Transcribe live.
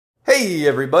Hey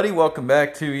everybody, welcome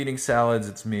back to Eating Salads.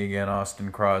 It's me again,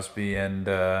 Austin Crosby, and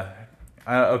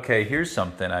okay, here's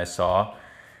something I saw.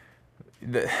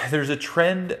 There's a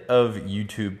trend of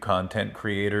YouTube content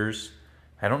creators.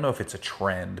 I don't know if it's a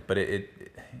trend, but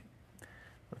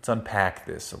let's unpack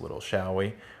this a little, shall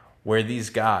we? Where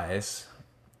these guys,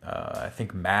 I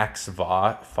think Max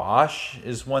Fosh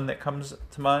is one that comes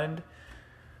to mind.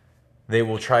 They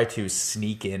will try to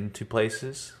sneak into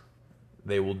places.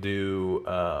 They will do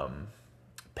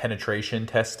penetration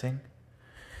testing.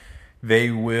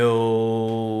 They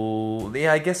will,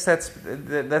 yeah, I guess that's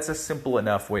a simple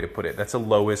enough way to put it. That's a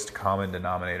lowest common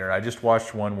denominator. I just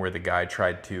watched one where the guy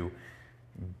tried to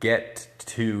get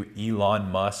to Elon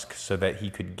Musk so that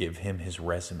he could give him his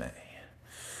resume.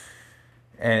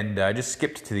 And I just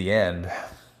skipped to the end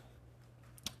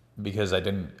because I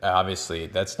didn't, obviously,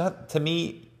 that's not, to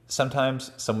me,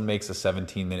 sometimes someone makes a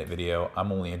 17-minute video.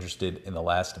 I'm only interested in the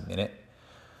last minute.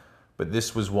 But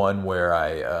this was one where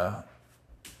I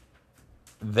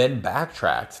then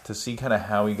backtracked to see kind of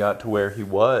how he got to where he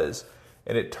was.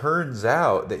 And it turns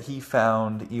out that he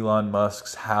found Elon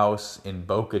Musk's house in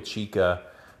Boca Chica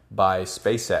by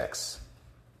SpaceX,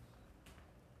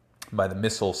 by the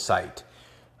missile site,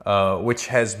 which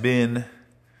has been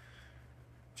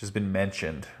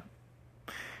mentioned.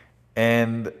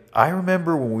 And I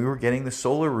remember when we were getting the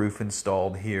solar roof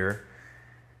installed here,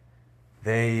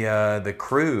 the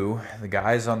crew, the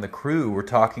guys on the crew were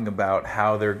talking about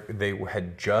how they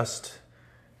had just,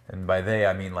 and by they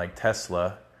I mean like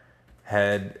Tesla,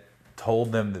 had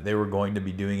told them that they were going to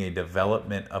be doing a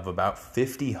development of about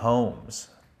 50 homes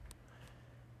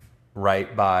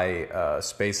right by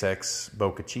SpaceX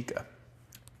Boca Chica.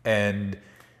 And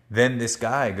then this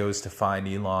guy goes to find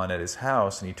Elon at his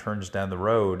house, and he turns down the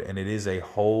road, and it is a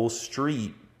whole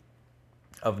street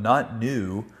of not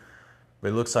new,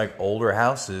 but it looks like older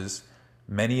houses,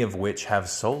 many of which have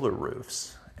solar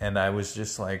roofs. And I was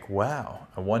just like, wow,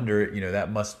 I wonder,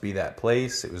 that must be that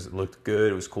place. It looked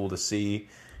good. It was cool to see.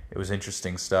 It was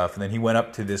interesting stuff. And then he went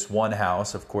up to this one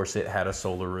house. Of course, it had a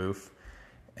solar roof.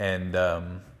 And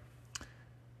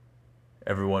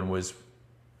everyone was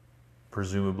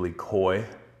presumably coy.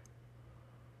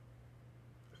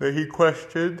 That he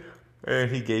questioned,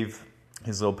 and he gave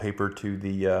his little paper to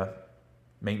the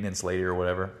maintenance lady or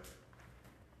whatever.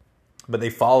 But they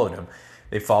followed him.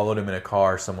 They followed him in a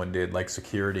car. Someone did, like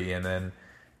security, and then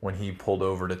when he pulled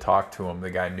over to talk to him, the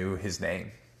guy knew his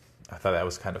name. I thought that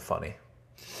was kind of funny.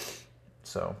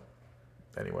 So,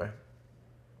 anyway.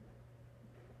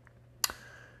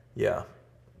 Yeah.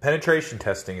 Penetration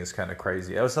testing is kind of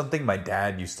crazy. That was something my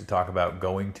dad used to talk about,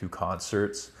 going to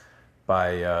concerts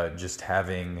by just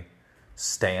having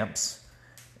stamps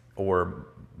or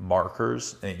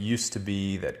markers. And it used to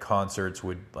be that concerts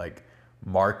would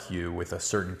mark you with a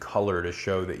certain color to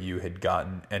show that you had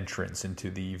gotten entrance into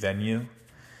the venue.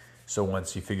 So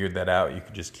once you figured that out, you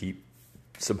could just keep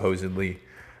supposedly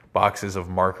boxes of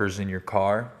markers in your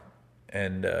car,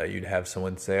 and you'd have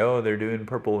someone say, "Oh, they're doing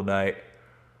purple tonight."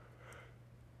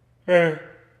 I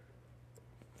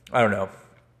don't know.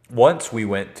 Once we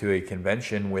went to a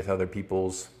convention with other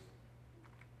people's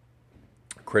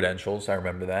credentials. I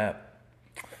remember that.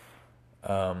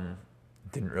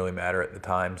 Didn't really matter at the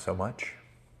time so much.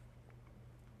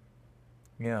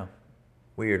 Yeah.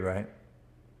 Weird, right?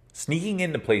 Sneaking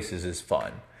into places is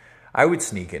fun. I would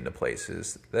sneak into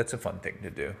places. That's a fun thing to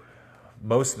do.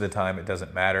 Most of the time it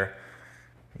doesn't matter.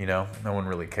 No one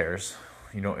really cares.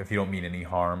 If you don't mean any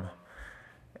harm.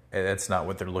 That's not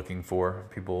what they're looking for.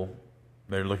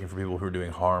 They're looking for people who are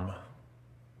doing harm.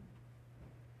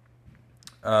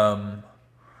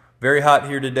 Very hot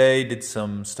here today. Did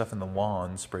some stuff in the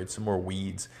lawn. Sprayed some more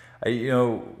weeds.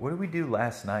 What did we do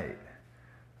last night?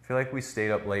 I feel like we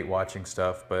stayed up late watching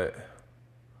stuff, but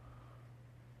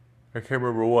I can't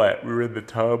remember what. We were in the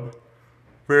tub.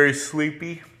 Very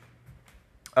sleepy.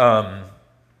 There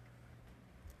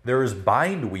was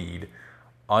bindweed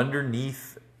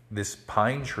underneath this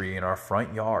pine tree in our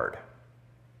front yard.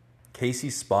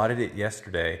 Kasey spotted it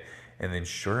yesterday, and then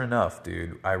sure enough,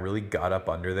 dude, I really got up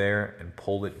under there and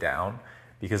pulled it down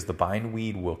because the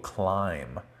bindweed will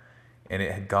climb, and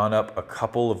it had gone up a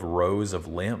couple of rows of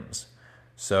limbs.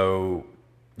 So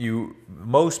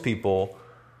most people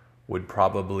would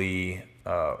probably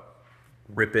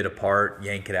rip it apart,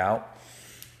 yank it out.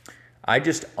 I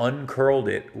just uncurled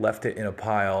it, left it in a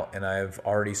pile, and I've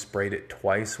already sprayed it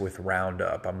twice with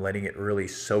Roundup. I'm letting it really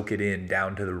soak it in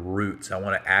down to the roots. I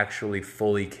want to actually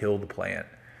fully kill the plant.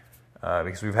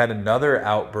 Because we've had another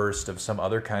outburst of some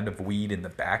other kind of weed in the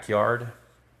backyard.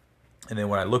 And then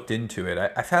when I looked into it,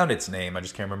 I found its name. I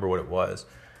just can't remember what it was.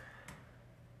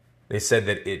 they said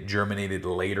that it germinated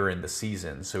later in the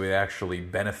season, so it actually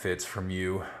benefits from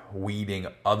you weeding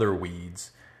other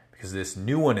weeds, because this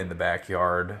new one in the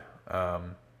backyard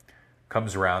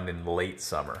comes around in late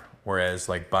summer, whereas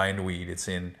like bindweed, it's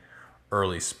in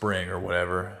early spring or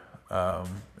whatever.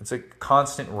 It's a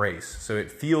constant race, so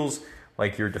it feels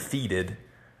like you're defeated,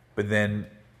 but then,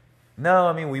 no,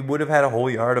 I mean, we would have had a whole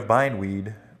yard of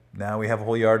bindweed. Now we have a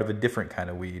whole yard of a different kind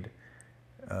of weed.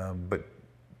 But,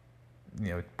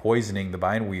 poisoning the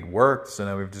bindweed worked, so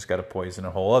now we've just got to poison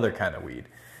a whole other kind of weed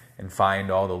and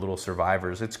find all the little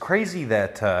survivors. It's crazy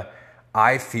that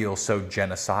I feel so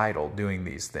genocidal doing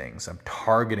these things. I'm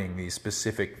targeting these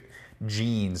specific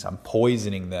genes. I'm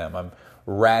poisoning them. I'm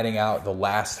ratting out the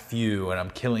last few, and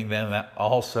I'm killing them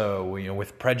also,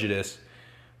 with prejudice.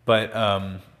 But,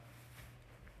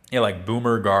 like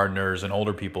boomer gardeners and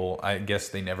older people, I guess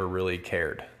they never really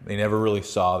cared. They never really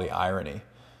saw the irony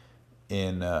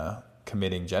in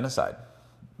committing genocide.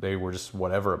 They were just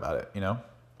whatever about it,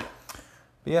 But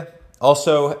yeah.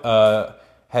 Also,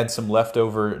 had some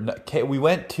leftover. We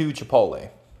went to Chipotle.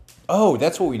 Oh,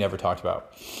 that's what we never talked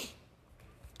about.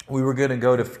 We were going to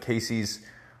go to Kasey's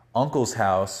uncle's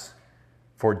house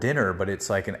for dinner, but it's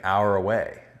like an hour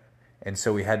away. And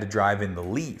so we had to drive in the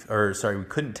Leaf. We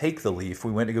couldn't take the Leaf.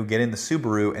 We went to go get in the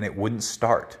Subaru, and it wouldn't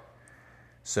start.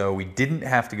 So we didn't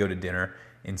have to go to dinner.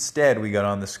 Instead, we got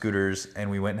on the scooters,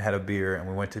 and we went and had a beer, and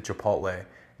we went to Chipotle. And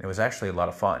it was actually a lot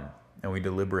of fun. And we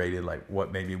deliberated like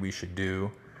what maybe we should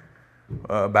do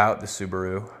about the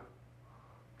Subaru,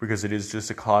 because it is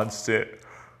just a constant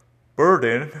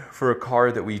burden for a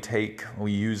car that we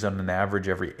use on an average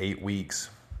every 8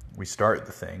 weeks. We start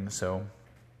the thing, so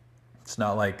it's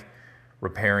not like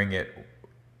repairing it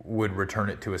would return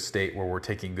it to a state where we're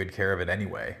taking good care of it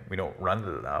anyway. We don't run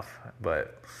it enough,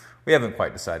 but we haven't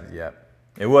quite decided yet.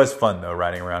 It was fun, though,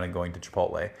 riding around and going to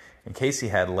Chipotle. And Kasey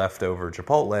had leftover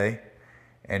Chipotle,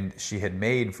 and she had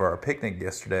made for our picnic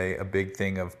yesterday a big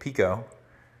thing of pico.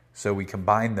 So we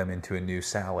combined them into a new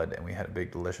salad, and we had a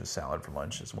big, delicious salad for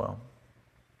lunch as well.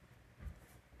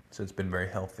 So it's been very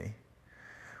healthy.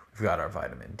 We've got our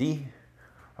vitamin D,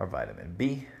 our vitamin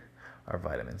B, our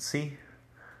vitamin C.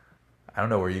 I don't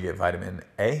know where you get vitamin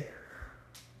A.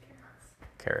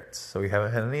 Carrots. So we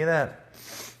haven't had any of that.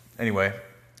 Anyway,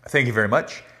 thank you very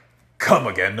much. Come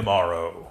again tomorrow.